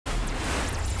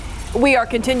We are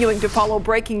continuing to follow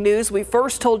breaking news we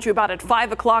first told you about at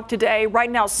 5 o'clock today.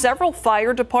 Right now, several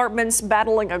fire departments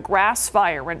battling a grass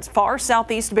fire in far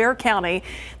southeast Bexar County.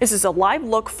 This is a live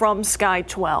look from Sky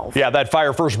 12. Yeah, that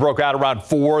fire first broke out around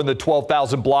 4 in the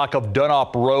 12,000 block of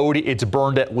Dunlop Road. It's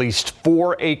burned at least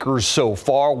 4 acres so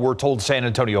far. We're told San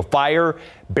Antonio Fire,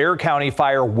 Bexar County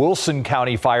Fire, Wilson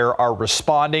County Fire are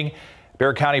responding.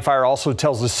 Bexar County Fire also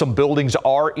tells us some buildings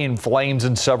are in flames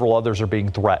and several others are being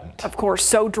threatened. Of course,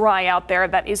 so dry out there.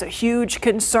 That is a huge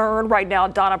concern. Right now,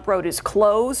 Dunlop Road is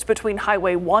closed between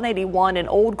Highway 181 and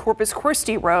Old Corpus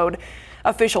Christi Road.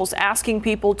 Officials asking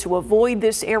people to avoid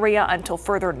this area until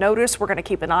further notice. We're going to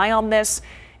keep an eye on this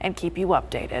and keep you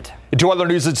updated. To other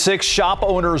news at 6, shop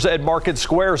owners at Market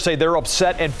Square say they're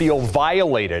upset and feel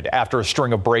violated after a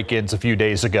string of break-ins a few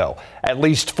days ago. At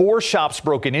least 4 shops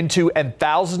broken into and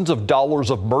thousands of dollars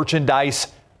of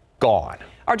merchandise gone.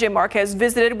 RJ Marquez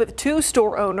visited with 2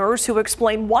 store owners who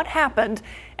explain what happened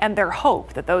and their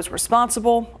hope that those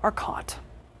responsible are caught.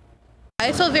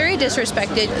 I feel very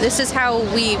disrespected. This is how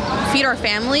we feed our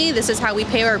family. This is how we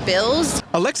pay our bills.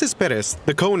 Alexis Perez,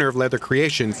 the co-owner of Leather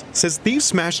Creations, says thieves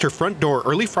smashed her front door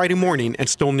early Friday morning and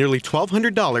stole nearly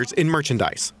 $1,200 in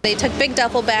merchandise. They took big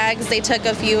duffel bags. They took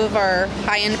a few of our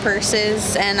high-end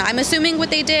purses. And I'm assuming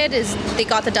what they did is they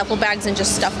got the duffel bags and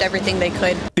just stuffed everything they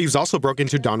could. Thieves also broke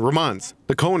into Don Ramon's.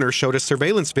 The co-owner showed a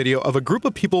surveillance video of a group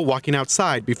of people walking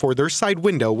outside before their side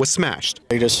window was smashed.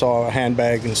 They just saw a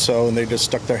handbag and they just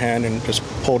stuck their hand and just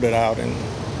pulled it out, and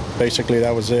basically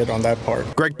that was it on that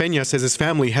part. Greg Peña says his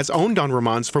family has owned Don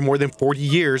Ramon's for more than 40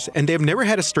 years and they've never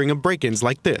had a string of break-ins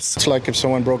like this. It's like if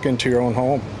someone broke into your own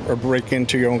home or break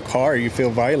into your own car, you feel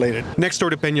violated. Next door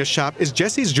to Peña's shop is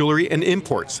Jesse's Jewelry and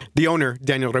Imports. The owner,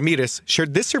 Daniel Ramirez,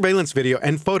 shared this surveillance video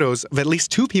and photos of at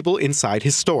least 2 people inside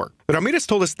his store. Ramirez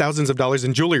told us thousands of dollars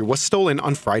in jewelry was stolen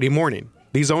on Friday morning.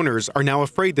 These owners are now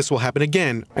afraid this will happen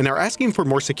again and are asking for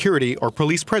more security or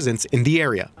police presence in the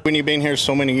area. When you've been here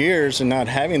so many years and not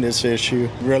having this issue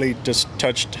really just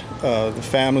touched the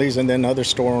families and then other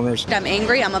store owners. I'm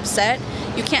angry. I'm upset.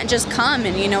 You can't just come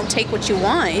and, take what you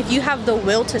want. If you have the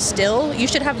will to steal, you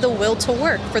should have the will to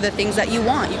work for the things that you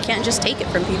want. You can't just take it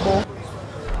from people.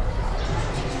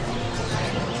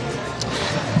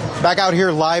 Back out here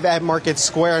live at Market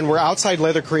Square, and we're outside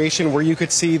Leather Creation where you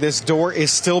could see this door is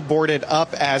still boarded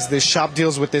up as this shop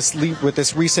deals with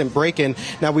this recent break-in.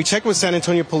 Now, we checked with San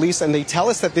Antonio Police and they tell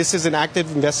us that this is an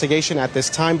active investigation at this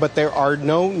time, but there are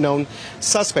no known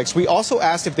suspects. We also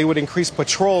asked if they would increase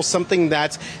patrol, something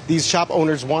that these shop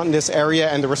owners want in this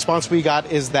area, and the response we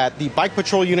got is that the bike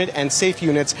patrol unit and safe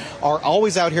units are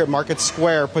always out here at Market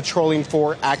Square patrolling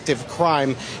for active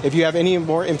crime. If you have any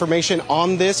more information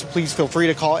on this, please feel free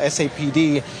to call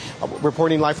SAPD.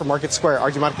 Reporting live from Market Square,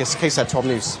 RJ Marquez, KSAT 12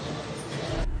 News.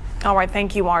 All right,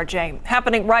 thank you, RJ.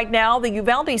 Happening right now, the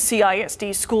Uvalde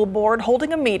CISD School Board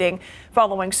holding a meeting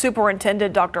following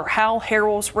Superintendent Dr. Hal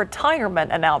Harrell's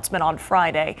retirement announcement on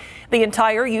Friday. The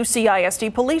entire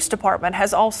UCISD Police Department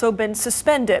has also been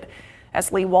suspended.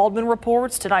 As Lee Waldman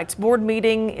reports, tonight's board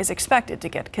meeting is expected to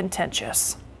get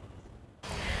contentious.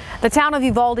 The town of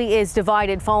Uvalde is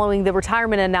divided following the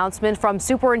retirement announcement from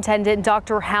Superintendent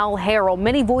Dr. Hal Harrell,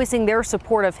 many voicing their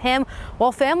support of him,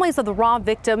 while families of the rob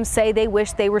victims say they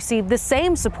wish they received the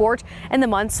same support in the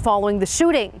months following the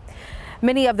shooting.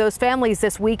 Many of those families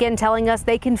this weekend telling us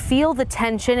they can feel the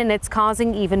tension and it's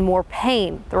causing even more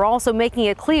pain. They're also making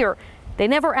it clear they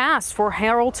never asked for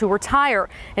Harrell to retire.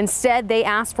 Instead, they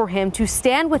asked for him to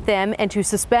stand with them and to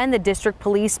suspend the district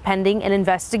police pending an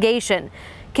investigation.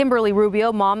 Kimberly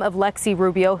Rubio, mom of Lexi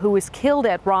Rubio, who was killed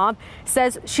at Rob,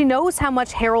 says she knows how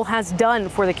much Harrell has done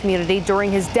for the community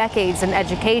during his decades in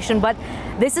education, but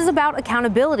this is about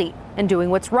accountability and doing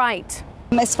what's right.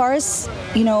 As far as,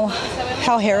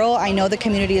 Hal Harrell, I know the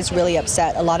community is really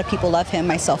upset. A lot of people love him,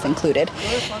 myself included.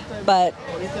 But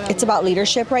it's about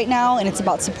leadership right now, and it's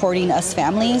about supporting us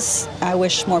families. I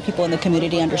wish more people in the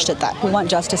community understood that. We want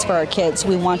justice for our kids.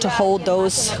 We want to hold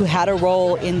those who had a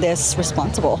role in this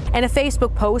responsible. In a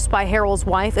Facebook post by Harrell's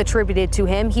wife attributed to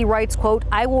him, he writes, quote,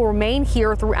 "I will remain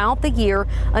here throughout the year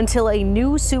until a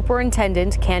new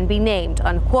superintendent can be named,"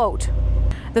 unquote.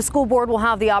 The school board will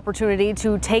have the opportunity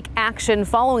to take action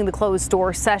following the closed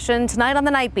door session. Tonight on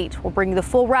the Night Beat, we'll bring you the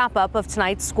full wrap up of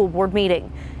tonight's school board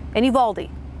meeting. In Uvalde,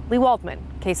 Lee Waldman,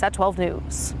 KSAT 12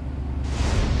 News.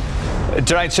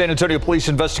 Tonight, San Antonio police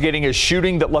investigating a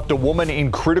shooting that left a woman in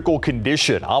critical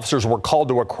condition. Officers were called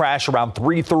to a crash around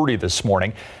 3:30 this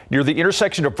morning near the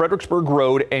intersection of Fredericksburg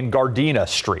Road and Gardena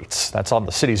Streets. That's on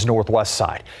the city's northwest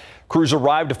side. Crews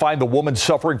arrived to find the woman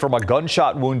suffering from a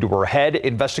gunshot wound to her head.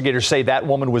 Investigators say that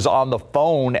woman was on the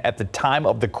phone at the time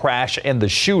of the crash and the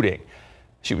shooting.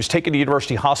 She was taken to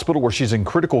University Hospital where she's in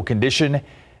critical condition.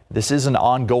 This is an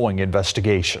ongoing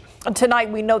investigation.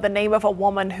 Tonight, we know the name of a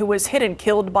woman who was hit and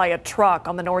killed by a truck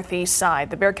on the northeast side.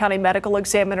 The Bexar County Medical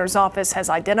Examiner's Office has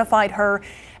identified her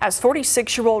as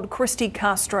 46-year-old Christy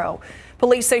Castro.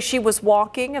 Police say she was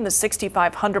walking in the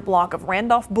 6500 block of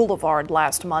Randolph Boulevard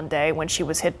last Monday when she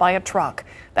was hit by a truck.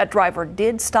 That driver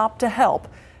did stop to help.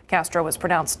 Castro was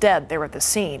pronounced dead there at the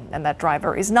scene, and that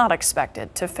driver is not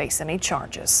expected to face any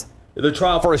charges. The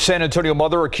trial for a San Antonio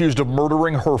mother accused of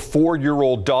murdering her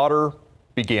 4-year-old daughter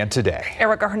began today.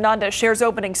 Erica Hernandez shares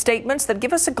opening statements that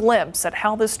give us a glimpse at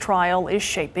how this trial is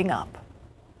shaping up.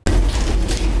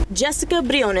 Jessica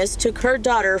Briones took her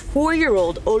daughter,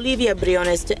 4-year-old Olivia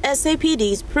Briones, to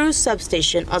SAPD's Prue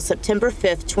substation on September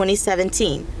 5,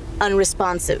 2017.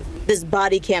 Unresponsive. This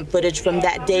body cam footage from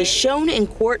that day shown in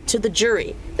court to the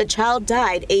jury. The child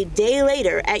died a day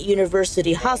later at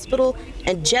University Hospital,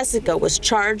 and Jessica was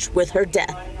charged with her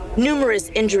death. Numerous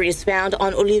injuries found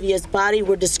on Olivia's body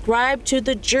were described to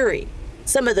the jury.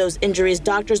 Some of those injuries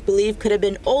doctors believe could have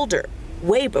been older,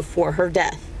 way before her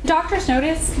death. Doctors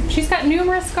noticed she's got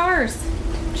numerous scars.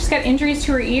 She's got injuries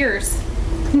to her ears,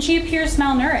 and she appears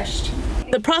malnourished.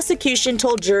 The prosecution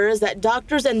told jurors that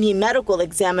doctors and the medical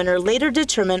examiner later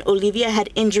determined Olivia had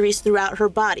injuries throughout her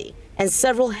body and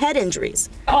several head injuries.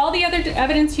 All the other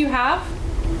evidence you have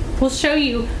will show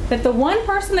you that the one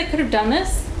person that could have done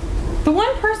this, the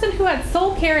one person who had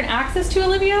sole care and access to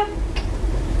Olivia,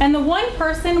 and the one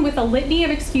person with a litany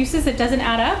of excuses that doesn't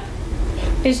add up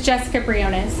is Jessica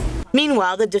Briones.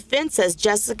 Meanwhile, the defense says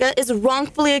Jessica is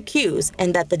wrongfully accused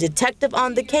and that the detective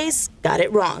on the case got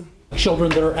it wrong. Children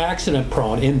that are accident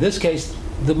prone. In this case,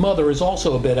 the mother is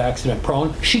also a bit accident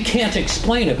prone. She can't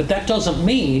explain it, but that doesn't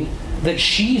mean that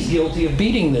she's guilty of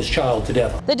beating this child to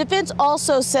death. The defense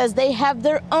also says they have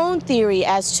their own theory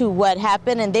as to what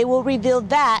happened, and they will reveal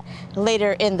that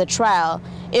later in the trial.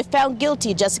 If found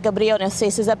guilty, Jessica Briones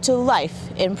faces up to life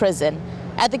in prison.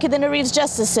 At the Cadena Reeves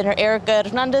Justice Center, Erica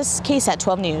Hernandez, KSAT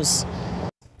 12 News.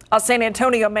 A San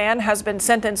Antonio man has been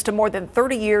sentenced to more than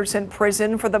 30 years in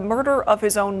prison for the murder of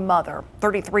his own mother.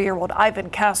 33-year-old Ivan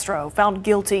Castro found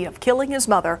guilty of killing his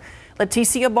mother,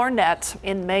 Leticia Barnett,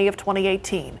 in May of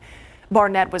 2018.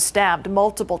 Barnett was stabbed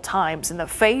multiple times in the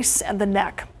face and the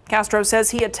neck. Castro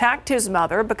says he attacked his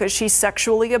mother because she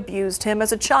sexually abused him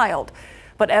as a child.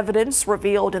 But evidence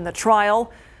revealed in the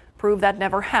trial proved that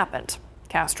never happened.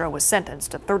 Castro was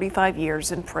sentenced to 35 years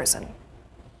in prison.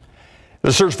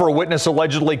 The search for a witness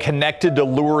allegedly connected to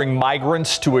luring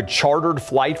migrants to a chartered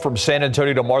flight from San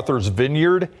Antonio to Martha's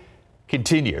Vineyard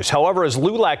continues. However, as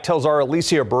LULAC tells our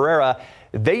Alicia Barrera,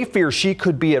 they fear she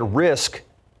could be at risk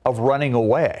of running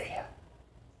away.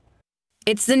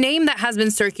 It's the name that has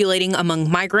been circulating among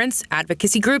migrants,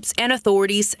 advocacy groups, and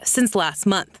authorities since last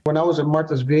month. When I was at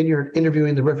Martha's Vineyard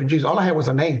interviewing the refugees, all I had was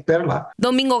a name, Perla.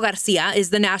 Domingo Garcia is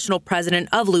the national president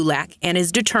of LULAC and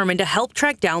is determined to help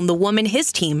track down the woman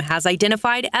his team has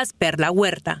identified as Perla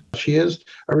Huerta. She is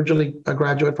originally a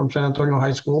graduate from San Antonio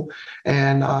High School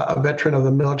and a veteran of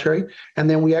the military. And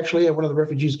then we actually had one of the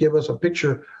refugees give us a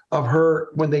picture of her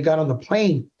when they got on the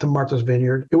plane to Martha's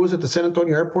Vineyard. It was at the San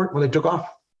Antonio airport when they took off.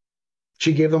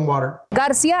 She gave them water.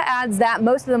 Garcia adds that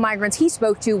most of the migrants he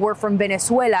spoke to were from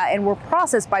Venezuela and were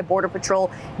processed by Border Patrol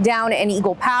down in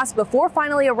Eagle Pass before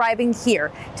finally arriving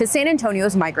here to San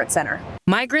Antonio's Migrant Center.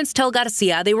 Migrants tell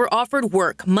Garcia they were offered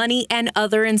work, money, and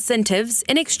other incentives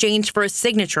in exchange for a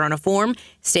signature on a form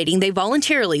stating they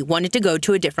voluntarily wanted to go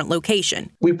to a different location.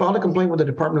 We filed a complaint with the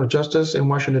Department of Justice in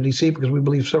Washington, D.C. because we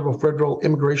believe several federal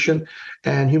immigration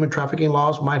and human trafficking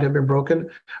laws might have been broken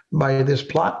by this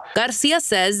plot. Garcia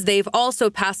says they've also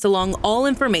passed along all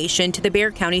information to the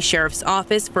Bexar County Sheriff's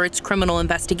Office for its criminal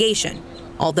investigation.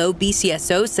 Although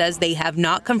BCSO says they have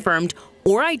not confirmed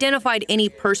or identified any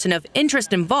person of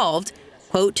interest involved,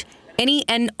 quote, any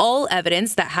and all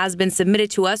evidence that has been submitted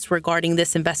to us regarding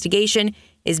this investigation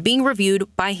is being reviewed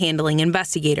by handling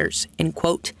investigators, end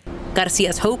quote.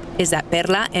 Garcia's hope is that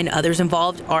Perla and others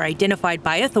involved are identified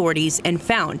by authorities and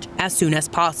found as soon as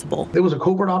possible. It was a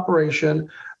covert operation,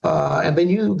 and they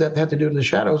knew that they had to do it in the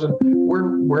shadows, and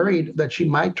we're worried that she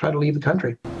might try to leave the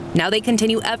country. Now they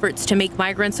continue efforts to make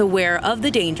migrants aware of the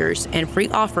dangers and free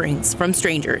offerings from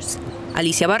strangers.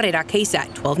 Alicia Barrera,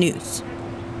 KSAT 12 News.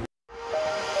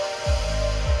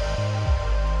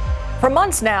 For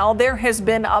months now, there has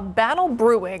been a battle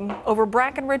brewing over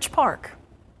Brackenridge Park.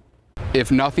 If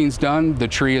nothing's done, the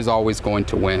tree is always going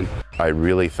to win. I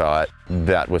really thought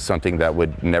that was something that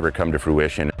would never come to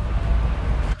fruition.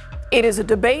 It is a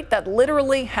debate that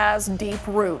literally has deep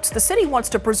roots. The city wants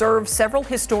to preserve several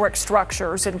historic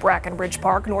structures in Brackenridge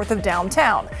Park north of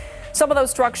downtown. Some of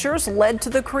those structures led to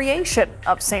the creation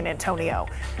of San Antonio.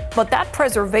 But that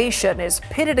preservation is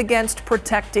pitted against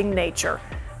protecting nature.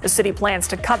 The city plans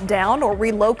to cut down or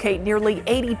relocate nearly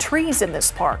 80 trees in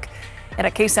this park. And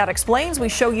at KSAT Explains, we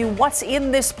show you what's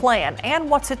in this plan and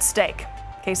what's at stake.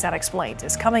 KSAT Explains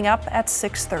is coming up at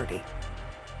 6:30.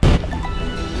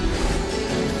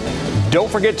 Don't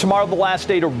forget, tomorrow the last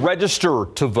day to register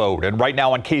to vote. And right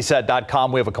now on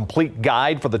KSAT.com, we have a complete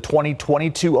guide for the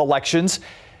 2022 elections.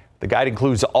 The guide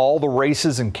includes all the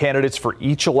races and candidates for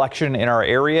each election in our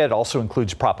area. It also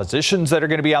includes propositions that are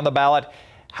going to be on the ballot,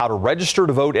 how to register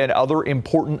to vote, and other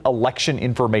important election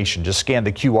information. Just scan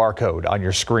the QR code on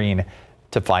your screen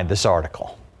to find this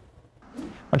article.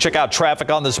 I'll check out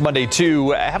traffic on this Monday,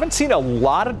 too. I haven't seen a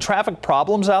lot of traffic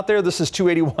problems out there. This is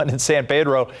 281 in San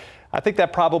Pedro. I think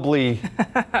that probably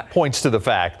points to the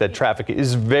fact that traffic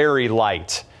is very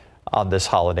light on this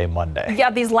holiday Monday.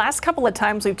 Yeah, these last couple of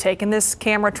times we've taken this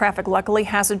camera, traffic luckily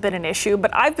hasn't been an issue,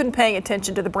 but I've been paying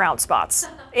attention to the brown spots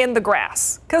in the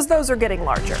grass because those are getting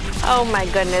larger. Oh my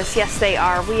goodness, yes they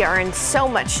are. We are in so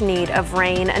much need of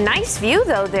rain. A nice view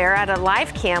though there at a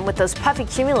live cam with those puffy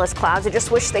cumulus clouds. I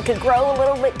just wish they could grow a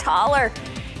little bit taller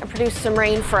and produce some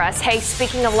rain for us. Hey,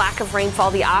 speaking of lack of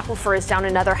rainfall, the aquifer is down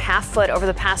another ½ foot over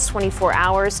the past 24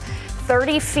 hours,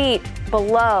 30 feet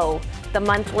below the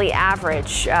monthly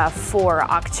average for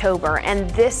October. And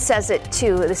this says it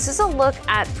too. This is a look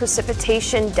at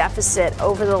precipitation deficit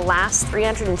over the last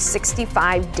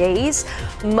 365 days.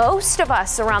 Most of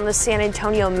us around the San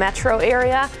Antonio metro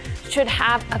area should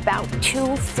have about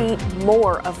 2 feet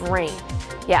more of rain.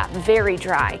 Yeah, very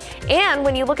dry. And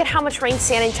when you look at how much rain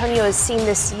San Antonio has seen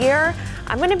this year,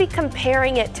 I'm going to be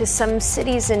comparing it to some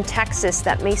cities in Texas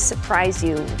that may surprise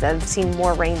you that have seen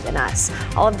more rain than us.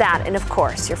 All of that and, of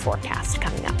course, your forecast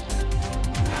coming up.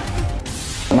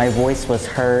 My voice was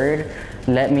heard.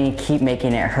 Let me keep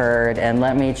making it heard, and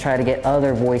let me try to get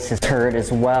other voices heard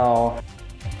as well.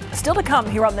 Still to come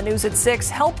here on the News at 6,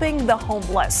 helping the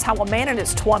homeless. How a man in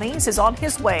his 20s is on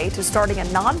his way to starting a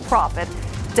nonprofit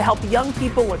to help young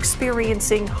people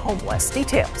experiencing homeless.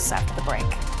 Details after the break.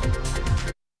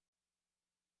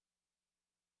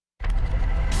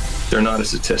 They're not a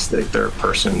statistic, they're a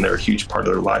person, they're a huge part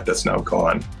of their life that's now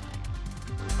gone.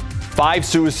 5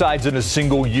 suicides in a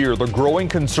single year. The growing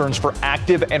concerns for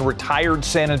active and retired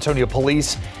San Antonio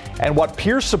police and what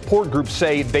peer support groups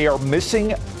say they are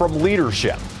missing from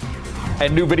leadership.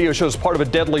 And new video shows part of a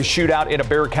deadly shootout in a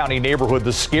Bexar County neighborhood.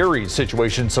 The scary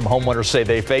situation some homeowners say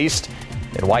they faced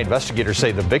and why investigators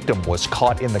say the victim was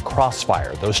caught in the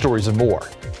crossfire. Those stories and more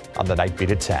on the Night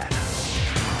Beat at 10.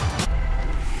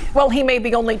 Well, he may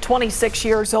be only 26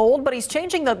 years old, but he's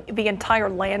changing the entire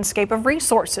landscape of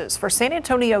resources for San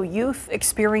Antonio youth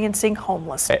experiencing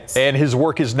homelessness. And his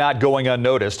work is not going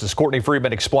unnoticed. As Courtney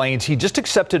Friedman explains, he just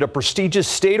accepted a prestigious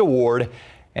state award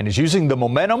and is using the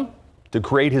momentum to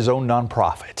create his own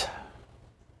nonprofit.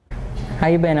 How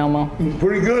you been, Elmo?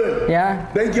 Pretty good.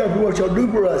 Yeah? Thank y'all for what y'all do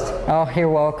for us. Oh, you're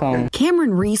welcome.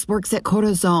 Cameron Reese works at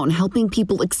Corazon, helping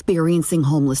people experiencing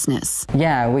homelessness.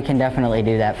 Yeah, we can definitely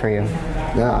do that for you.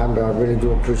 Yeah, I really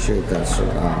do appreciate that, sir.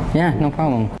 Yeah, no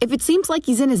problem. If it seems like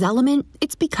he's in his element,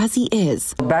 it's because he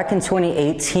is. Back in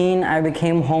 2018, I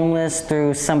became homeless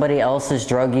through somebody else's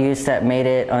drug use that made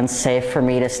it unsafe for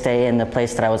me to stay in the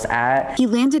place that I was at. He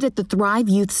landed at the Thrive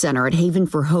Youth Center at Haven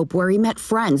for Hope, where he met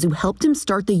friends who helped him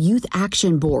start the Youth Action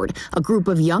Board, a group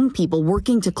of young people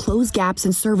working to close gaps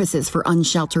in services for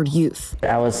unsheltered youth.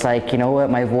 I was like, you know what,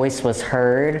 my voice was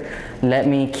heard. Let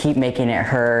me keep making it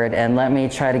heard, and let me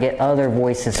try to get other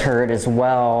voices heard as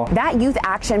well. That Youth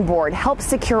Action Board helped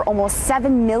secure almost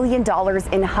 $7 million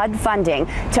in HUD funding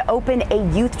to open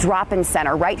a youth drop-in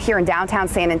center right here in downtown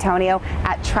San Antonio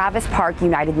at Travis Park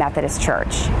United Methodist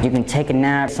Church. You can take a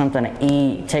nap, something to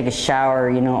eat, take a shower,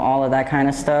 you know, all of that kind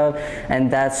of stuff, and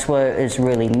that's what is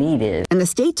really needed. And the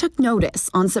state took notice.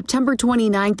 On September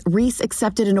 29th, Reese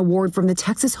accepted an award from the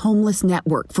Texas Homeless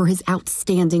Network for his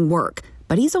outstanding work.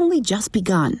 But he's only just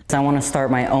begun. I want to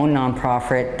start my own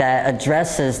nonprofit that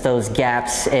addresses those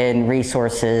gaps in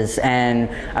resources, and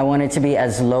I want it to be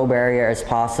as low barrier as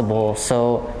possible.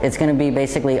 So it's going to be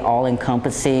basically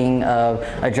all-encompassing of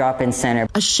a drop-in center.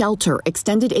 A shelter,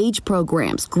 extended age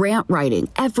programs, grant writing,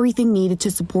 everything needed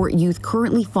to support youth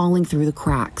currently falling through the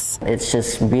cracks. It's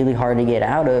just really hard to get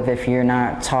out of if you're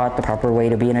not taught the proper way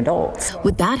to be an adult.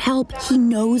 With that help, he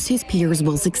knows his peers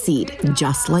will succeed,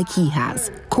 just like he has.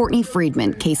 Courtney Friedman,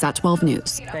 KSAT 12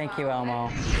 News. Thank you,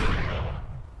 Elmo.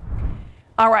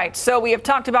 All right, so we have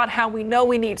talked about how we know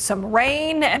we need some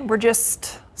rain, and we're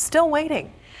just still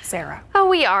waiting. Sarah. Oh,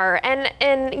 we are.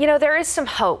 And you know, there is some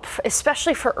hope,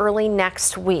 especially for early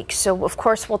next week. So, of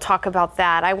course, we'll talk about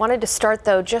that. I wanted to start,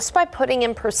 though, just by putting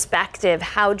in perspective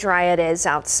how dry it is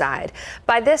outside.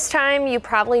 By this time, you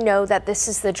probably know that this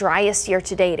is the driest year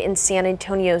to date in San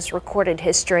Antonio's recorded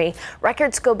history.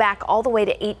 Records go back all the way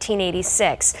to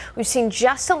 1886. We've seen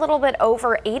just a little bit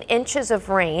over 8 inches of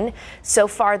rain so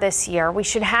far this year. We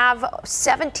should have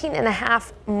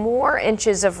 17.5 more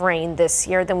inches of rain this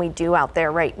year than we do out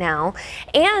there right now.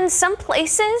 And some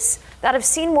places that have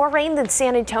seen more rain than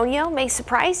San Antonio may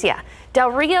surprise you. Del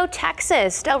Rio,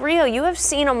 Texas. Del Rio, you have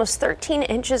seen almost 13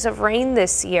 inches of rain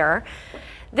this year.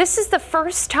 This is the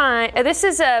first time, this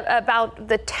is about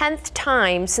the 10th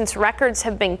time since records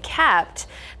have been kept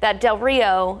that Del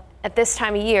Rio at this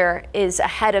time of year is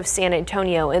ahead of San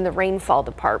Antonio in the rainfall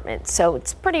department. So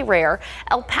it's pretty rare.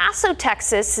 El Paso,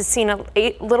 Texas has seen a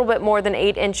little bit more than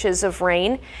 8 inches of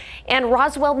rain. And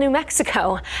Roswell, New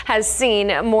Mexico has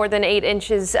seen more than 8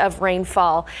 inches of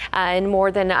rainfall and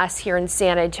more than us here in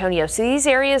San Antonio. So these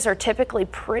areas are typically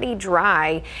pretty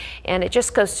dry, and it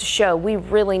just goes to show we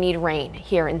really need rain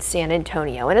here in San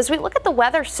Antonio. And as we look at the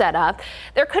weather setup,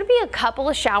 there could be a couple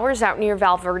of showers out near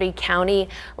Valverde County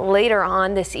later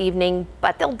on this evening,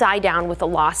 but they'll die down with the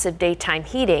loss of daytime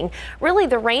heating. Really,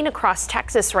 the rain across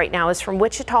Texas right now is from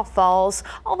Wichita Falls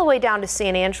all the way down to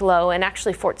San Angelo and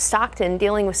actually Fort Stockton,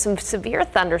 dealing with some severe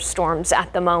thunderstorms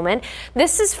at the moment.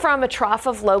 This is from a trough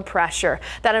of low pressure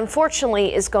that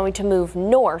unfortunately is going to move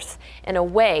north and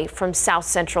away from south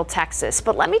central Texas.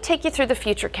 But let me take you through the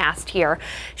futurecast here,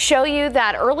 show you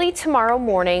that early tomorrow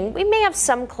morning we may have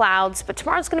some clouds, but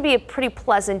tomorrow's going to be a pretty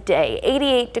pleasant day.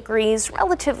 88 degrees,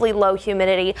 relatively low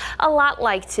humidity, a lot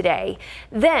like today.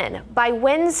 Then by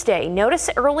Wednesday,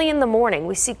 notice early in the morning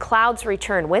we see clouds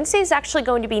return. Wednesday is actually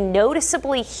going to be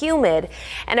noticeably humid,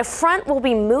 and a front will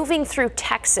be moving through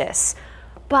Texas,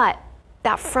 but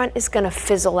that front is going to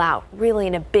fizzle out really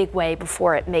in a big way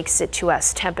before it makes it to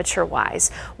us temperature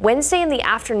wise. Wednesday in the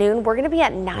afternoon, we're going to be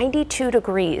at 92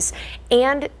 degrees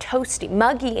and toasty,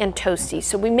 muggy and toasty.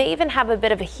 So we may even have a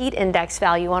bit of a heat index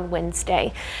value on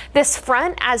Wednesday. This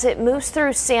front, as it moves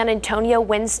through San Antonio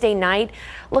Wednesday night,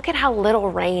 look at how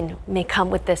little rain may come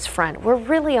with this front. We're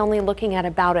really only looking at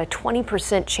about a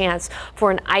 20% chance for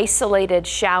an isolated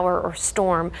shower or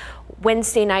storm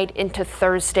Wednesday night into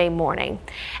Thursday morning.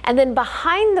 And then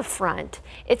behind the front,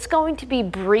 it's going to be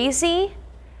breezy,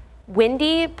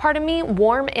 windy,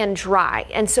 warm and dry.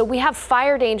 And so we have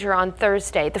fire danger on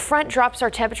Thursday. The front drops our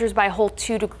temperatures by a whole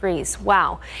 2 degrees.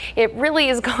 Wow. It really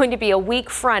is going to be a weak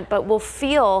front, but we'll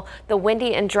feel the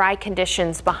windy and dry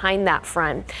conditions behind that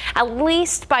front. At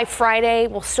least by Friday,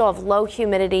 we'll still have low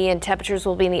humidity and temperatures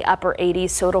will be in the upper 80s,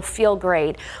 so it'll feel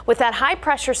great. With that high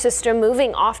pressure system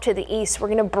moving off to the east, we're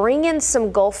going to bring in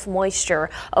some Gulf moisture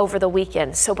over the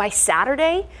weekend. So by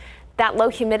Saturday, that low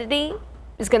humidity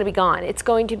is going to be gone. It's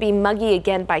going to be muggy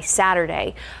again by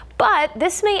Saturday. But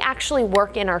this may actually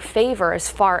work in our favor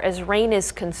as far as rain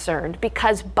is concerned,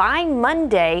 because by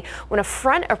Monday, when a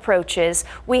front approaches,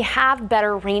 we have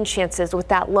better rain chances with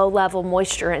that low level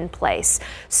moisture in place.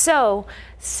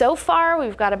 So far,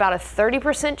 we've got about a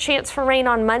 30% chance for rain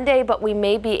on Monday, but we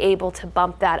may be able to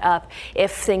bump that up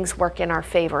if things work in our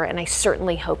favor, and I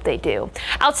certainly hope they do.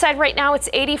 Outside right now, it's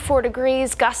 84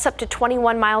 degrees, gusts up to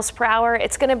 21 miles per hour.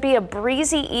 It's going to be a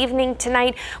breezy evening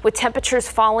tonight with temperatures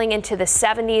falling into the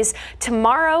 70s.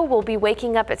 Tomorrow, we'll be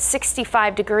waking up at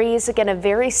 65 degrees. Again, a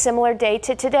very similar day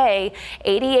to today,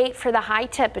 88 for the high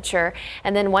temperature.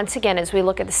 And then once again, as we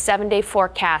look at the 7-day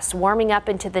forecast, warming up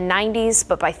into the 90s,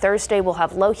 but by Thursday, we'll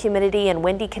have low humidity and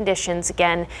windy conditions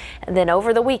again. And then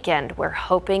over the weekend, we're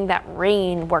hoping that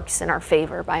rain works in our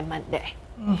favor by Monday.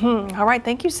 All right.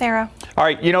 Thank you, Sarah. All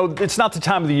right. You know, it's not the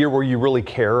time of the year where you really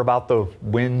care about the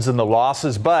wins and the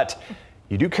losses, but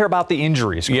you do care about the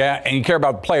injuries. Yeah, and you care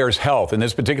about players' health. In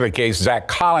this particular case, Zach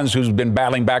Collins, who's been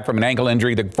battling back from an ankle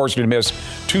injury that forced him to miss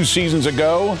 2 seasons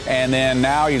ago, and then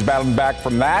now he's battling back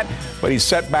from that, but he's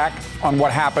set back on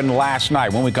what happened last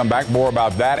night. When we come back, more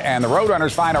about that, and the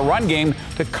Roadrunners find a run game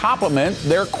to complement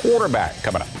their quarterback.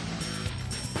 Coming up.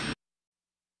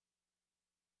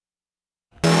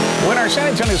 When our San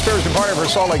Antonio Spurs departed for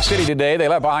Salt Lake City today, they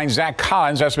left behind Zach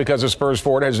Collins. That's because the Spurs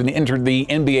forward has entered the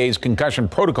NBA's concussion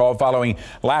protocol following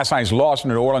last night's loss to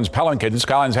the New Orleans Pelicans.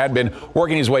 Collins had been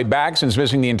working his way back since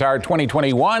missing the entire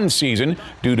 2021 season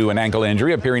due to an ankle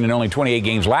injury, appearing in only 28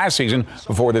 games last season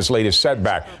before this latest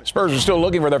setback. Spurs are still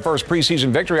looking for their first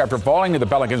preseason victory after falling to the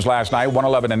Pelicans last night,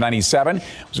 111-97.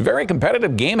 It was a very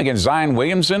competitive game against Zion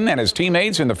Williamson and his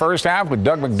teammates in the first half, with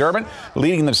Doug McDermott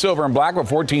leading the Silver and Black with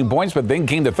 14 points, but then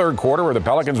came the third quarter where the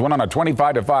Pelicans went on a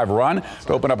 25-5 run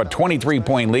to open up a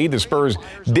 23-point lead. The Spurs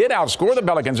did outscore the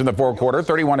Pelicans in the fourth quarter,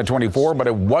 31-24, but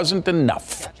it wasn't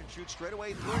enough.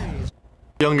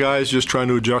 Young guys just trying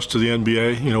to adjust to the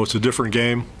NBA. You know, it's a different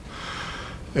game.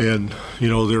 And, you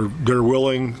know, they're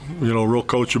willing, you know, real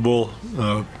coachable,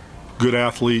 good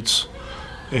athletes,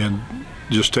 and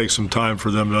just take some time for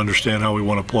them to understand how we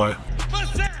want to play.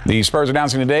 The Spurs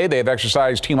announcing today they have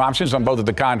exercised team options on both of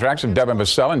the contracts of Devin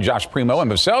Vassell and Josh Primo. In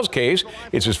Vassell's case,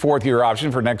 it's his fourth-year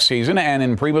option for next season, and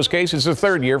in Primo's case, it's the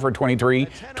third year for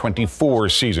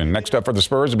 23-24 season. Next up for the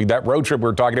Spurs will be that road trip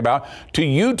we're talking about to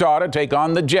Utah to take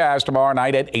on the Jazz tomorrow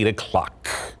night at 8 o'clock.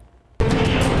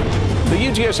 The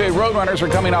UTSA Roadrunners are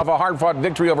coming off a hard-fought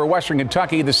victory over Western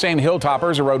Kentucky. The same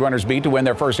Hilltoppers the Roadrunners beat to win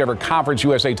their first-ever Conference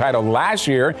USA title last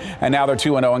year, and now they're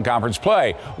 2-0 in conference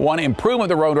play. One improvement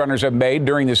the Roadrunners have made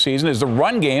during this season is the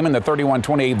run game in the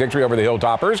 31-28 victory over the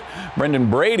Hilltoppers.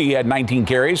 Brendan Brady had 19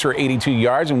 carries for 82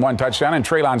 yards and 1 touchdown, and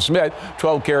Traylon Smith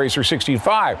 12 carries for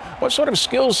 65. What sort of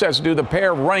skill sets do the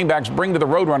pair of running backs bring to the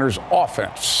Roadrunners'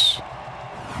 offense?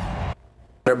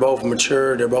 They're both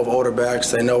mature. They're both older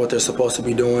backs. They know what they're supposed to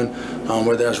be doing,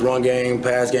 whether that's run game,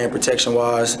 pass game,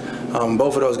 protection-wise.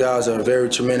 Both of those guys are a very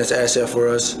tremendous asset for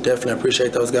us. Definitely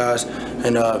appreciate those guys.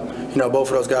 And, you know, both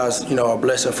of those guys, you know, are a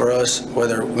blessing for us,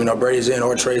 whether, you know, Brady's in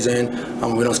or Trey's in.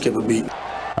 We don't skip a beat.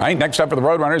 All right, next up for the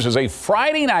Roadrunners is a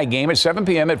Friday night game at 7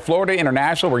 p.m. at Florida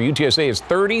International, where UTSA is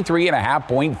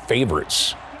 33.5-point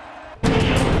favorites.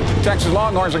 Texas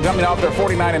Longhorns are coming off their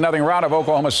 49-0 rout of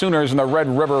Oklahoma Sooners in the Red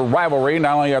River rivalry.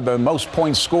 Not only are the most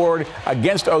points scored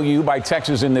against OU by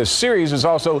Texas in this series, it's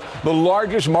also the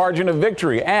largest margin of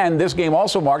victory. And this game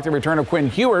also marked the return of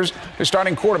Quinn Ewers to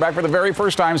starting quarterback for the very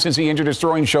first time since he injured his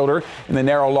throwing shoulder in the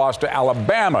narrow loss to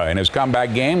Alabama. In his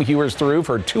comeback game, Ewers threw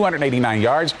for 289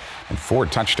 yards and 4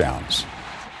 touchdowns.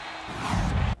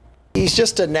 He's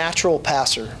just a natural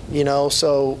passer, you know,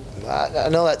 so I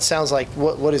know that sounds like,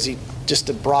 what is he, just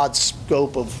a broad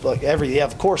scope of like yeah,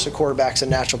 of course a quarterback's a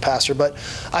natural passer, but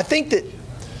I think that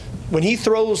when he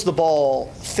throws the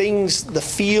ball, the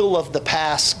feel of the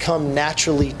pass come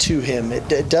naturally to him.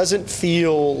 It doesn't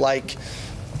feel like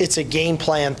it's a game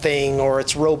plan thing or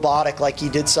it's robotic like he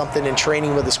did something in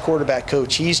training with his quarterback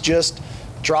coach. He's just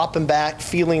dropping back,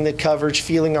 feeling the coverage,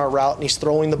 feeling our route, and he's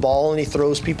throwing the ball and he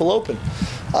throws people open.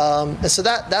 And so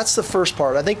that's the first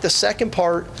part. I think the second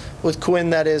part with Quinn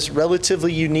that is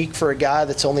relatively unique for a guy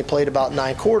that's only played about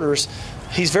 9 quarters,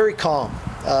 he's very calm.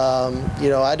 You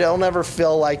know, I don't ever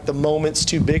feel like the moment's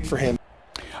too big for him.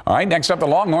 All right, next up, the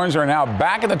Longhorns are now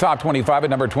back in the top 25 at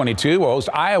number 22. We'll host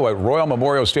Iowa at Royal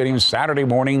Memorial Stadium Saturday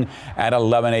morning at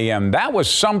 11 a.m. That was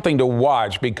something to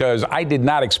watch because I did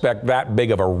not expect that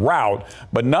big of a rout.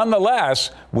 But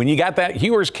nonetheless, when you got that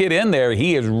Ewers kid in there,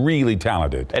 he is really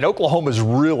talented. And Oklahoma's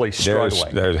really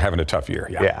struggling. They're having a tough year.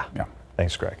 Yeah.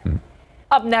 Thanks, Greg.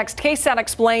 Up next, KSAT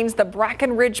explains the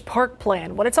Brackenridge Park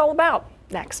plan, what it's all about.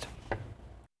 Next.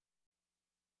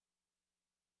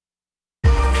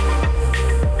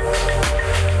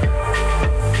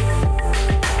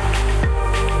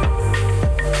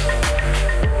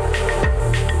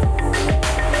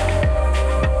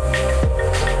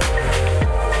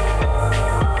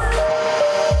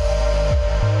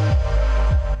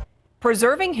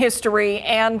 Preserving history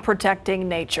and protecting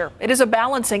nature. It is a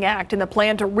balancing act in the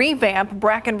plan to revamp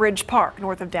Brackenridge Park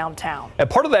north of downtown. And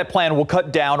part of that plan will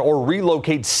cut down or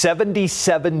relocate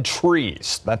 77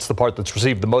 trees. That's the part that's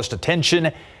received the most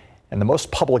attention and the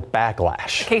most public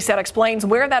backlash. KSAT explains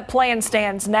where that plan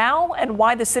stands now and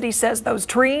why the city says those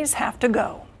trees have to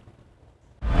go.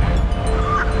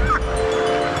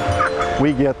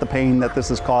 We get the pain that this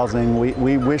is causing.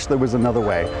 We wish there was another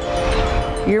way.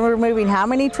 You're removing how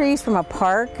many trees from a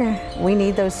park? We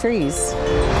need those trees.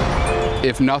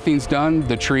 If nothing's done,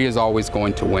 the tree is always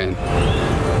going to win.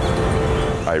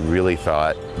 I really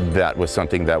thought that was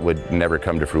something that would never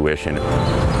come to fruition.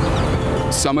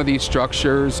 Some of these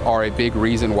structures are a big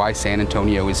reason why San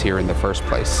Antonio is here in the first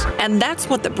place. And that's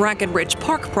what the Brackenridge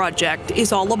Park project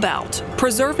is all about,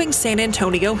 preserving San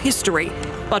Antonio history.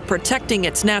 But protecting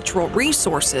its natural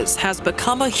resources has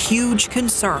become a huge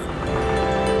concern.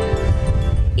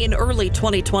 In early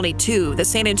 2022, the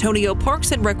San Antonio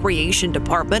Parks and Recreation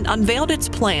Department unveiled its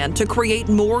plan to create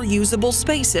more usable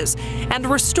spaces and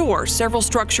restore several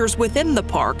structures within the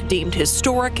park deemed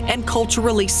historic and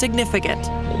culturally significant.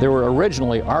 There were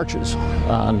originally arches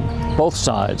on both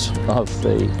sides of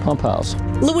the pump house.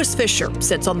 Lewis Fisher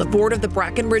sits on the board of the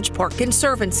Brackenridge Park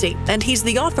Conservancy, and he's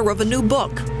the author of a new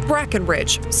book,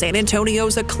 Brackenridge, San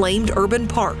Antonio's acclaimed urban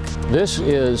park. This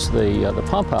is the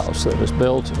pump house that was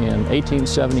built in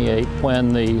 1878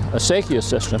 when the acequia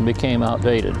system became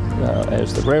outdated.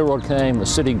 As the railroad came, the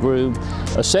city grew.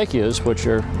 Acequias, which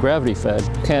are gravity fed,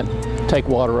 can't take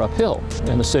water uphill,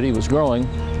 and the city was growing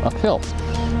uphill.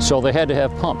 So they had to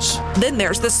have pumps. Then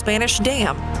there's the Spanish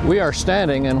Dam. We are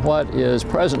standing in what is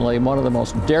presently one of the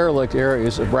most derelict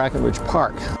areas of Brackenridge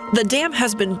Park. The dam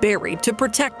has been buried to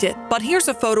protect it, but here's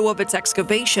a photo of its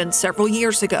excavation several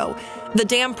years ago. The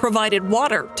dam provided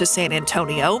water to San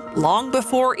Antonio long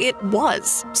before it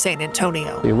was San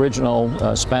Antonio. The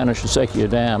original Spanish acequia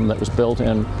dam that was built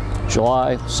in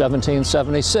July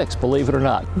 1776, believe it or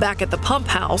not. Back at the pump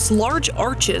house, large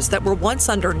arches that were once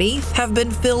underneath have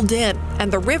been filled in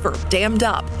and the river dammed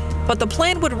up. But the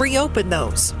plan would reopen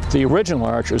those. The original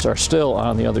arches are still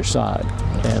on the other side,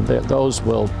 and that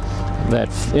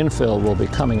infill will be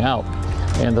coming out,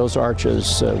 and those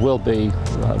arches will be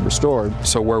restored.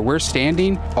 So where we're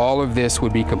standing, all of this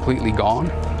would be completely gone.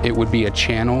 It would be a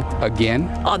channel again.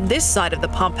 On this side of the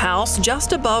pump house,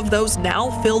 just above those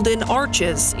now filled in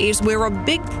arches, is where a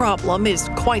big problem is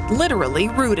quite literally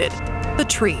rooted: the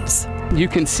trees. You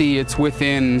can see it's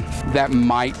within, that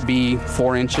might be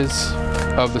 4 inches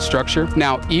of the structure.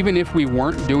 Now, even if we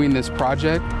weren't doing this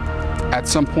project, at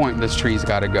some point this tree's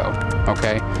got to go,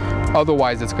 okay?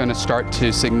 Otherwise, it's going to start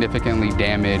to significantly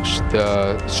damage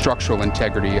the structural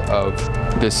integrity of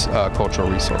this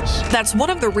cultural resource. That's one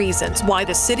of the reasons why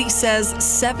the city says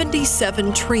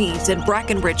 77 trees in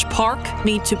Brackenridge Park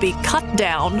need to be cut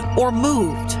down or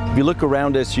moved. If you look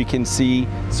around us, you can see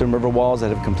some river walls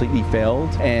that have completely failed,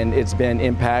 and it's been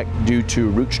impact due to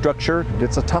root structure.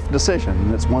 It's a tough decision,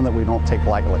 and it's one that we don't take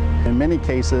lightly. In many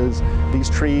cases, these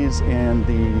trees and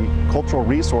the cultural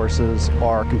resources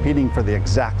are competing for the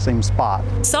exact same spot.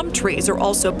 Some trees are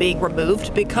also being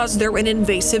removed because they're an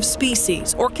invasive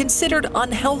species or considered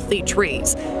unhealthy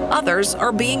trees. Others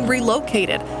are being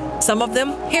relocated. Some of them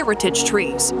heritage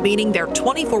trees, meaning they're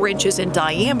 24 inches in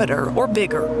diameter or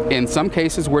bigger. In some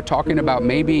cases, we're talking about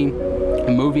maybe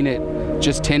moving it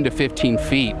just 10 to 15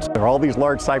 feet. There are all these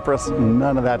large cypress,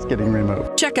 none of that's getting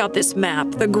removed. Check out this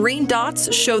map. The green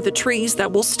dots show the trees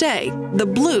that will stay. The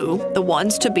blue, the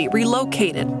ones to be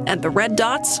relocated. And the red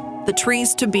dots, the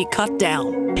trees to be cut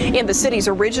down. In the city's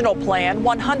original plan,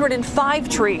 105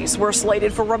 trees were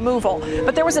slated for removal,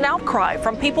 but there was an outcry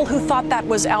from people who thought that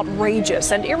was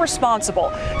outrageous and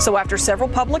irresponsible. So after several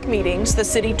public meetings, the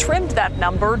city trimmed that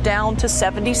number down to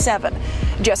 77.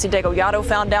 Jesse DeGollado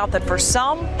found out that for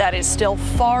some, that is still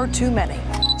far too many.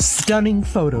 Stunning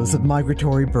photos of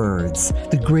migratory birds,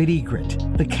 the great egret,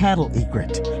 the cattle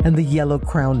egret, and the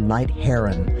yellow-crowned night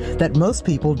heron that most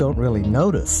people don't really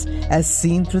notice, as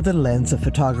seen through the lens of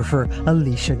photographer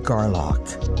Alicia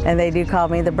Garlock. And they do call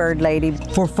me the bird lady.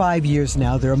 For 5 years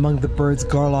now, they're among the birds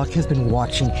Garlock has been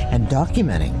watching and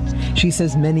documenting. She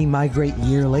says many migrate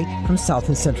yearly from South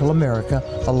and Central America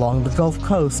along the Gulf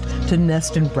Coast to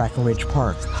nest in Brackenridge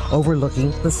Park,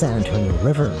 overlooking the San Antonio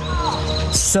River.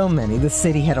 So many, the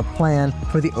city had a plan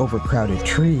for the overcrowded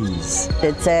trees.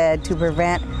 It said to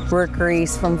prevent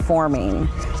rookeries from forming.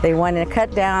 They wanted to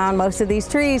cut down most of these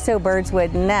trees so birds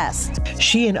would nest.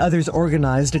 She and others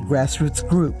organized a grassroots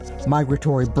group,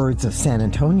 Migratory Birds of San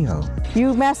Antonio.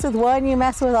 You mess with one, you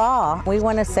mess with all. We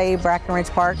want to save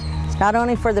Brackenridge Park, not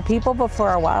only for the people, but for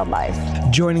our wildlife.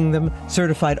 Joining them,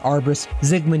 certified arborist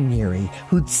Zygmunt Neary,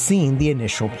 who'd seen the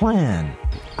initial plan.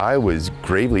 I was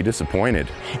gravely disappointed.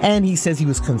 And he says he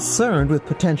was concerned with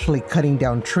potentially cutting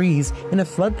down trees in a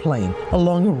floodplain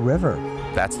along a river.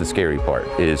 That's the scary part,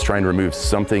 is trying to remove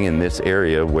something in this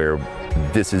area where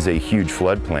this is a huge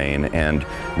floodplain and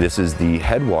this is the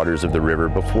headwaters of the river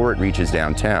before it reaches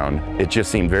downtown. It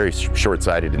just seemed very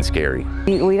short-sighted and scary.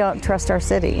 We don't trust our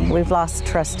city. We've lost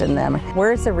trust in them.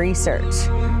 Where's the research?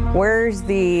 Where's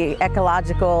the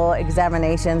ecological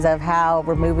examinations of how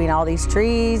removing all these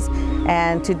trees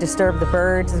and to disturb the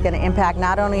birds is going to impact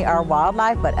not only our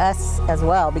wildlife, but us as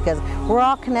well, because we're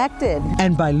all connected.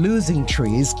 And by losing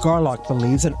trees, Garlock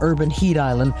believes an urban heat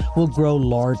island will grow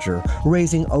larger,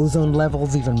 raising ozone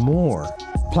levels even more.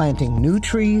 Planting new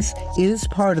trees is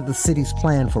part of the city's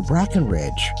plan for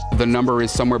Brackenridge. The number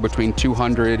is somewhere between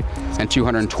 200 and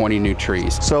 220 new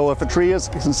trees. So if a tree is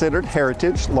considered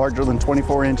heritage, larger than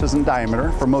 24 inches in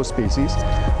diameter for most species,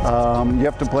 you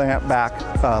have to plant back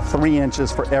 3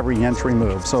 inches for every inch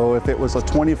removed. So if it was a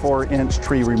 24-inch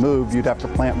tree removed, you'd have to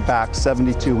plant back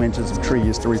 72 inches of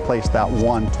trees to replace that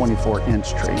one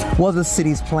 24-inch tree. While the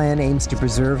city's plan aims to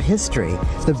preserve history,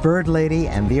 the bird lady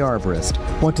and the arborist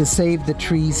want to save the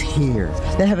trees trees here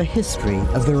that have a history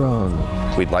of their own.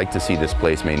 We'd like to see this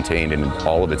place maintained in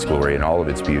all of its glory and all of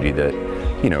its beauty that,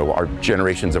 you know, our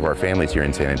generations of our families here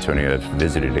in San Antonio have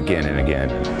visited again and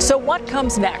again. So what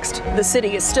comes next? The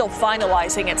city is still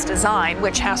finalizing its design,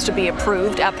 which has to be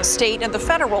approved at the state and the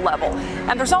federal level.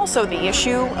 And there's also the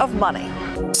issue of money.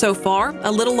 So far,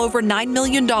 a little over $9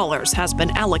 million has been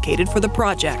allocated for the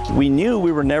project. We knew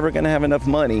we were never going to have enough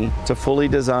money to fully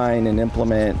design and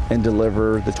implement and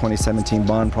deliver the 2017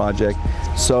 bond project.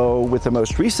 So with the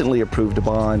most recently approved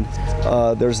bond,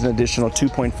 there's an additional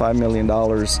 $2.5 million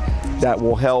that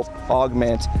will help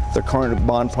augment the current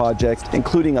bond project,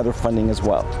 including other funding as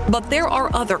well. But there are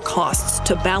other costs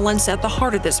to balance at the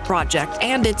heart of this project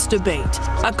and its debate.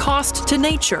 A cost to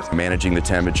nature. Managing the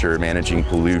temperature, managing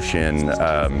pollution,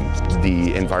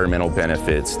 the environmental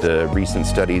benefits, the recent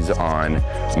studies on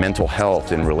mental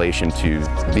health in relation to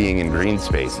being in green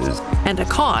spaces. And a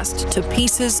cost to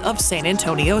pieces of San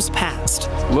Antonio's past.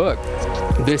 Look,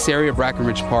 this area of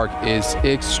Brackenridge Park is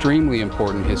extremely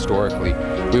important historically.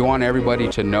 We want everybody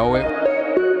to know it.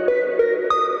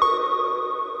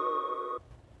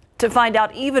 To find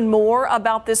out even more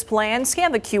about this plan,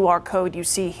 scan the QR code you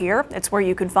see here. It's where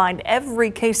you can find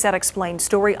every KSAT Explained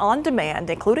story on demand,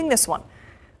 including this one.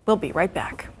 We'll be right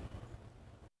back.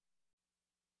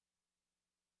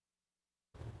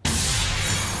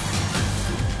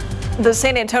 The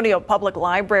San Antonio Public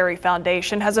Library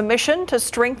Foundation has a mission to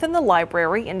strengthen the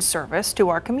library in service to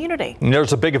our community.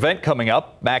 There's a big event coming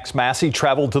up. Max Massey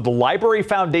traveled to the Library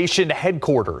Foundation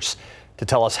headquarters to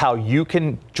tell us how you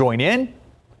can join in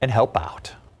and help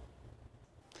out.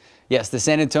 Yes, the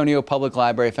San Antonio Public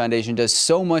Library Foundation does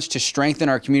so much to strengthen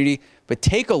our community, but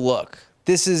take a look.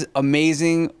 This is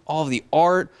amazing. All of the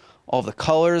art, all of the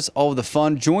colors, all of the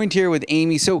fun. Joined here with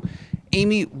Amy. So,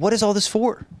 Amy, what is all this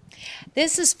for?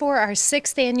 This is for our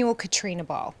 6th annual Katrina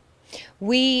Ball.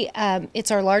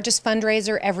 It's our largest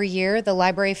fundraiser every year. The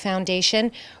Library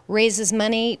Foundation raises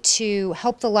money to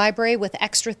help the library with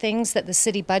extra things that the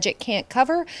city budget can't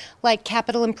cover, like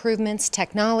capital improvements,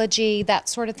 technology, that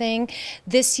sort of thing.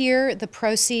 This year, the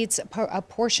proceeds, a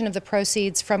portion of the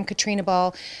proceeds from Katrina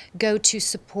Ball go to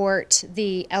support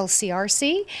the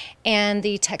LCRC and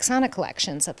the Texana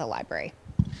collections at the library.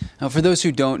 Now, for those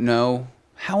who don't know,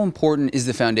 how important is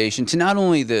the foundation to not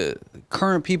only the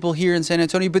current people here in San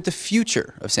Antonio, but the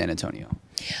future of San Antonio?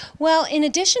 Well, in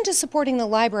addition to supporting the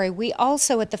library, we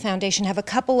also at the foundation have a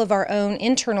couple of our own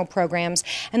internal programs,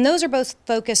 and those are both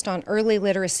focused on early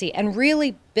literacy and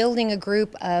really building a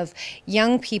group of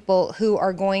young people who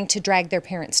are going to drag their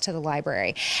parents to the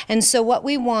library. And so what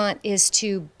we want is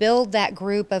to build that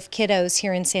group of kiddos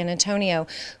here in San Antonio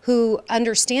who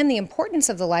understand the importance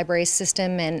of the library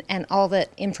system and all that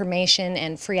information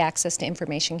and free access to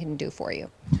information can do for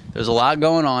you. There's a lot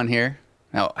going on here.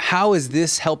 Now, how is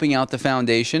this helping out the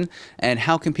foundation, and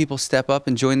how can people step up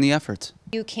and join the efforts?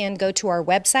 You can go to our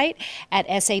website at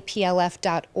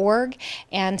saplf.org,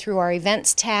 and through our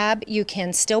events tab, you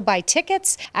can still buy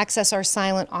tickets, access our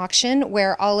silent auction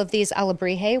where all of these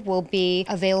alebrije will be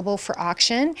available for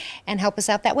auction, and help us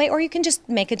out that way, or you can just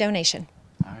make a donation.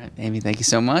 All right, Amy, thank you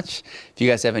so much. If you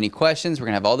guys have any questions, we're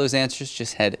going to have all those answers.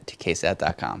 Just head to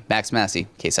KSAT.com. Max Massey,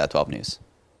 KSAT 12 News.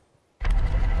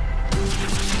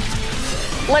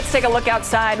 Let's take a look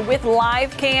outside with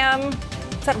live cam.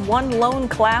 Is that one lone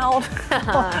cloud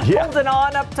holding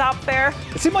on up top there?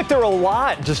 It seemed like there were a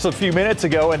lot just a few minutes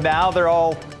ago, and now they're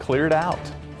all cleared out.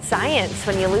 Science.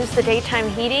 When you lose the daytime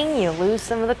heating, you lose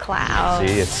some of the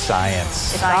clouds. See, it's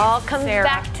science. It all comes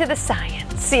back to the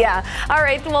science. Yeah. All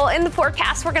right. Well, in the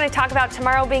forecast, we're going to talk about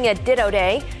tomorrow being a ditto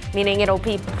day, meaning it'll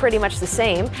be pretty much the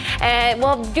same. And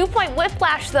well, dew point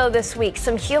whiplash though this week.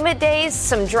 Some humid days,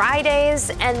 some dry days,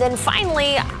 and then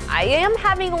finally, I am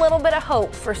having a little bit of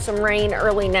hope for some rain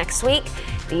early next week.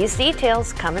 These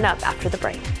details coming up after the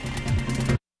break.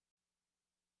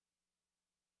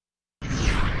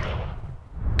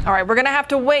 All right, we're going to have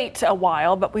to wait a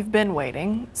while, but we've been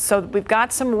waiting. So we've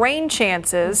got some rain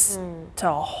chances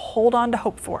to hold on to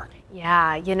hope for.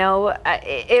 Yeah, you know,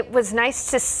 it was nice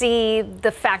to see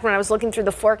the fact when I was looking through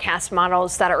the forecast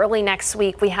models that early next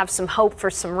week we have some hope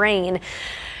for some rain.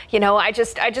 You know, I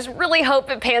just really hope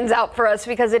it pans out for us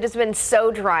because it has been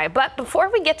so dry. But before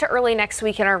we get to early next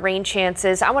week and our rain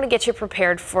chances, I want to get you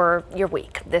prepared for your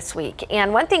week this week.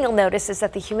 And one thing you'll notice is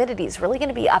that the humidity is really going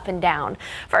to be up and down.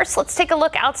 First, let's take a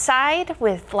look outside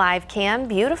with live cam.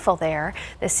 Beautiful there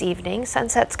this evening.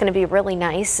 Sunset's going to be really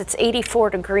nice. It's 84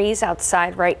 degrees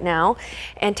outside right now.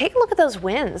 And take a look at those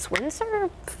winds. Winds are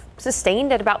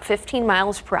sustained at about 15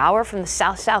 miles per hour from the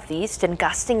south-southeast and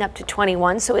gusting up to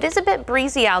 21. So it is a bit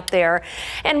breezy out there.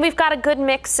 And we've got a good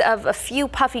mix of a few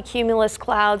puffy cumulus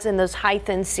clouds and those high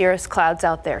thin cirrus clouds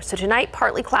out there. So tonight,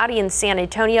 partly cloudy in San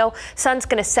Antonio. Sun's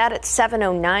going to set at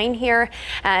 7:09 here,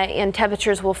 and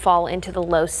temperatures will fall into the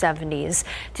low 70s.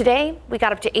 Today, we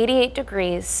got up to 88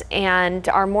 degrees and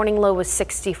our morning low was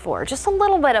 64, just a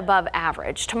little bit above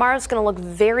average. Tomorrow's going to look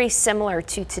very similar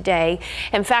to today.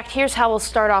 In fact, here's how we'll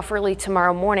start off early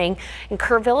tomorrow morning. In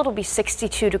Kerrville, it'll be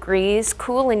 62 degrees,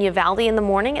 cool in Uvalde in the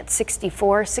morning at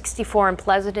 64, 64 in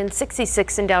Pleasanton,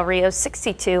 66 in Del Rio,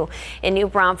 62 in New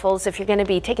Braunfels. If you're going to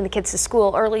be taking the kids to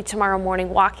school early tomorrow morning,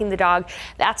 walking the dog,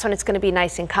 that's when it's going to be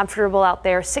nice and comfortable out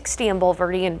there. 60 in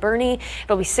Bulverde and Bernie.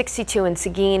 It'll be 62 in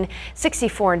Seguin,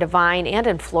 64 in Devine and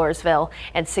in Floresville,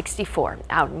 and 64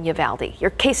 out in Uvalde.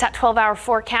 Your KSAT 12-hour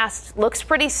forecast looks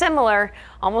pretty similar.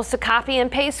 Almost a copy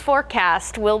and paste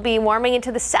forecast. We'll be warming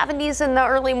into the 70s in the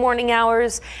early morning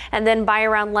hours, and then by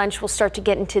around lunch we'll start to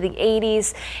get into the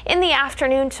 80s. In the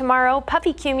afternoon tomorrow,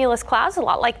 puffy cumulus clouds, a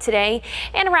lot like today,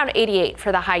 and around 88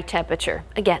 for the high temperature.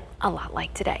 Again, a lot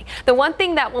like today. The one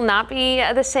thing that will not be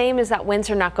the same is that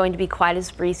winds are not going to be quite as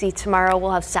breezy tomorrow.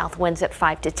 We'll have south winds at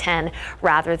 5 to 10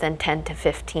 rather than 10 to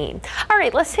 15. All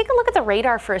right, let's take a look at the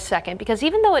radar for a second, because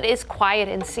even though it is quiet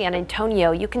in San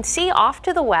Antonio, you can see off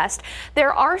to the west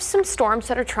there are some storms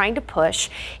that are trying to push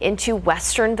into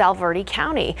western Valverde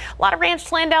County. A lot of ranch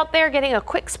land out there getting a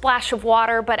quick splash of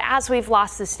water, but as we've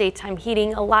lost this daytime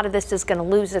heating, a lot of this is going to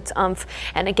lose its oomph.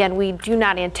 And again, we do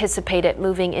not anticipate it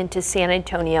moving into San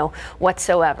Antonio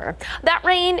whatsoever. That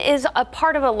rain is a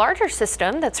part of a larger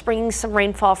system that's bringing some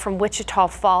rainfall from Wichita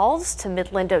Falls to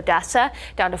Midland, Odessa,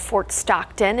 down to Fort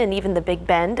Stockton and even the Big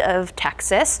Bend of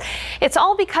Texas. It's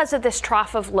all because of this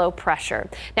trough of low pressure.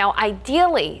 Now,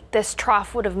 ideally, this trough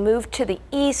would have moved to the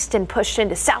east and pushed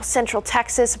into south central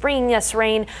Texas, bringing us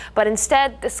rain, but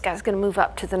instead this guy's going to move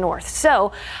up to the north.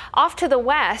 So off to the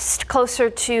west,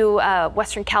 closer to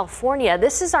western California,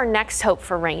 this is our next hope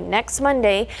for rain. Next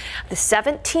Monday, the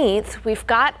 17th, we've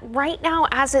got right now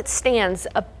as it stands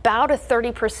about a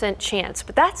 30% chance,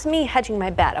 but that's me hedging my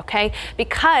bet, okay?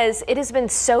 Because it has been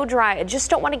so dry. I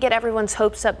just don't want to get everyone's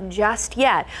hopes up just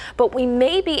yet, but we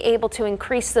may be able to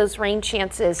increase those rain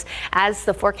chances as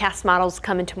the forecast models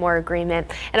come into more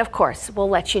agreement. And of course, we'll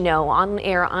let you know on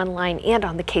air, online, and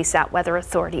on the KSAT Weather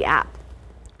Authority app.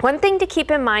 One thing to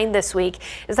keep in mind this week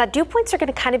is that dew points are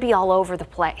going to kind of be all over the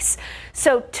place.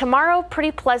 So tomorrow, pretty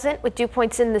pleasant with dew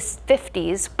points in the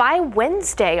 50s. By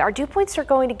Wednesday, our dew points are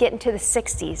going to get into the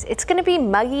 60s. It's going to be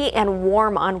muggy and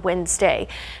warm on Wednesday.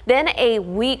 Then a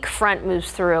weak front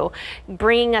moves through,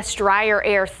 bringing us drier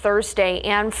air Thursday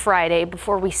and Friday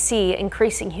before we see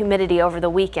increasing humidity over the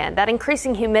weekend. That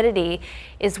increasing humidity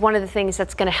is one of the things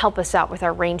that's going to help us out with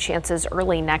our rain chances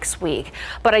early next week.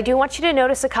 But I do want you to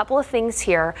notice a couple of things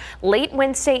here. Late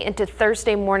Wednesday into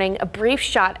Thursday morning, a brief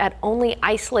shot at only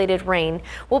isolated rain.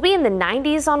 We'll be in the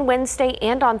 90s on Wednesday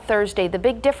and on Thursday. The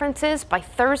big difference is by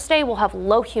Thursday we'll have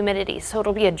low humidity, so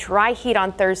it'll be a dry heat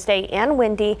on Thursday and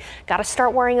windy. Got to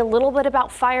start worrying a little bit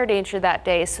about fire danger that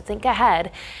day, so think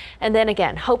ahead. And then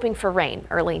again, hoping for rain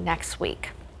early next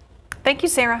week. Thank you,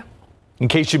 Sarah. In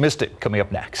case you missed it, coming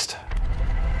up next.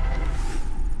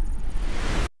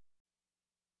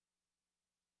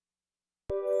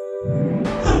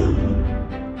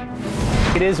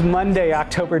 It is Monday,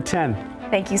 October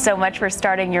 10th. Thank you so much for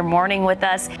starting your morning with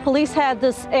us. Police had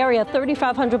this area,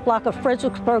 3500 block of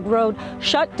Fredericksburg Road,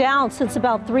 shut down since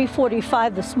about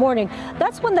 3:45 this morning.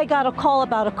 That's when they got a call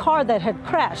about a car that had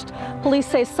crashed. Police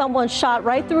say someone shot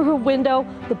right through her window.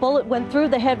 The bullet went through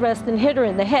the headrest and hit her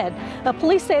in the head. Now,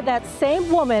 police say that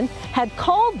same woman had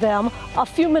called them a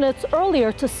few minutes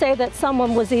earlier to say that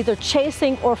someone was either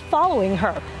chasing or following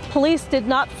her. Police did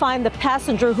not find the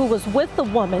passenger who was with the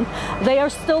woman. They are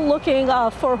still looking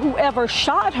for whoever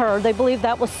shot her. They believe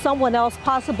that was someone else,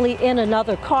 possibly in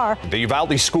another car. The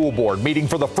Uvalde School Board meeting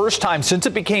for the first time since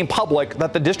it became public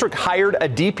that the district hired a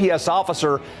DPS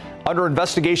officer under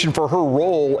investigation for her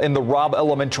role in the Robb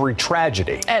Elementary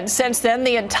tragedy. And since then,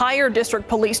 the entire district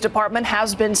police department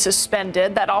has been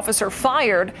suspended, that officer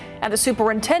fired, and the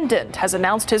superintendent has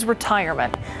announced his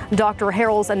retirement. Dr.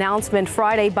 Harrell's announcement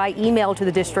Friday by email to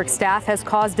the district staff has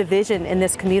caused division in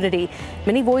this community,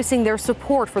 many voicing their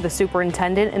support for the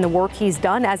superintendent and the work he's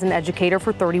done as an educator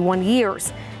for 31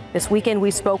 years. This weekend,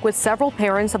 we spoke with several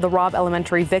parents of the Robb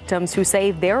Elementary victims who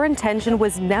say their intention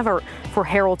was never for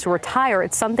Harrell to retire.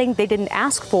 It's something they didn't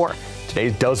ask for.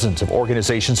 Today, dozens of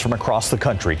organizations from across the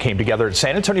country came together at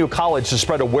San Antonio College to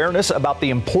spread awareness about the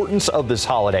importance of this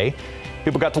holiday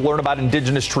People got to learn about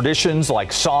indigenous traditions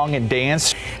like song and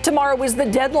dance. Tomorrow is the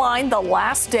deadline, the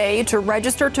last day to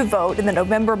register to vote in the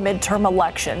November midterm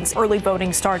elections. Early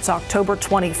voting starts October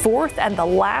 24th, and the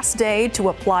last day to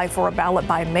apply for a ballot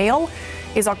by mail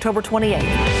is October 28th.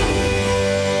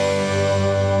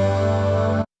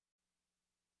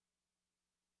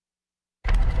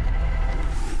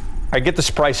 I get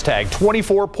this price tag,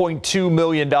 $24.2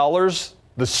 million,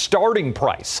 the starting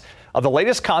price of the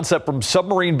latest concept from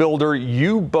submarine builder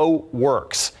U-Boat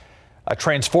Works. A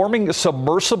transforming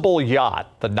submersible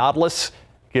yacht, the Nautilus,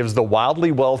 gives the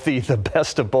wildly wealthy the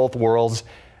best of both worlds,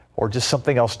 or just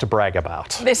something else to brag about.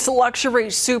 This luxury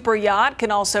super yacht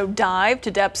can also dive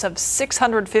to depths of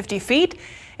 650 feet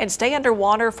and stay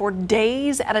underwater for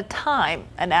days at a time.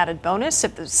 An added bonus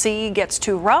if the sea gets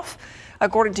too rough.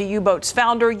 According to U-Boat's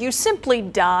founder, you simply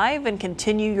dive and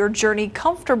continue your journey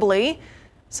comfortably,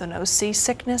 so no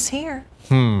seasickness here.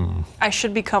 I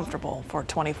should be comfortable for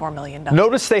 $24 million.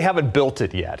 Notice they haven't built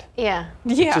it yet. Yeah.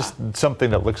 Just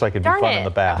something that looks like it'd be fun in the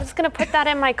bath. I was going to put that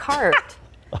in my cart.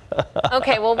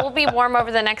 Okay, well, we'll be warm over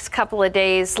the next couple of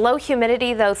days. Low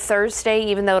humidity, though, Thursday,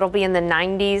 even though it'll be in the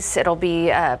 90s, it'll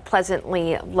be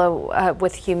pleasantly low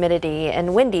with humidity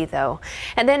and windy, though.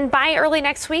 And then by early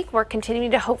next week, we're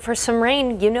continuing to hope for some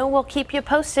rain. You know, we'll keep you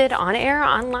posted on air,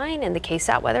 online, and the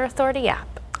KSAT Weather Authority app.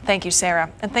 Thank you,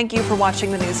 Sarah. And thank you for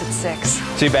watching the news at 6.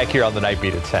 See you back here on the Night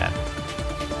Beat at 10.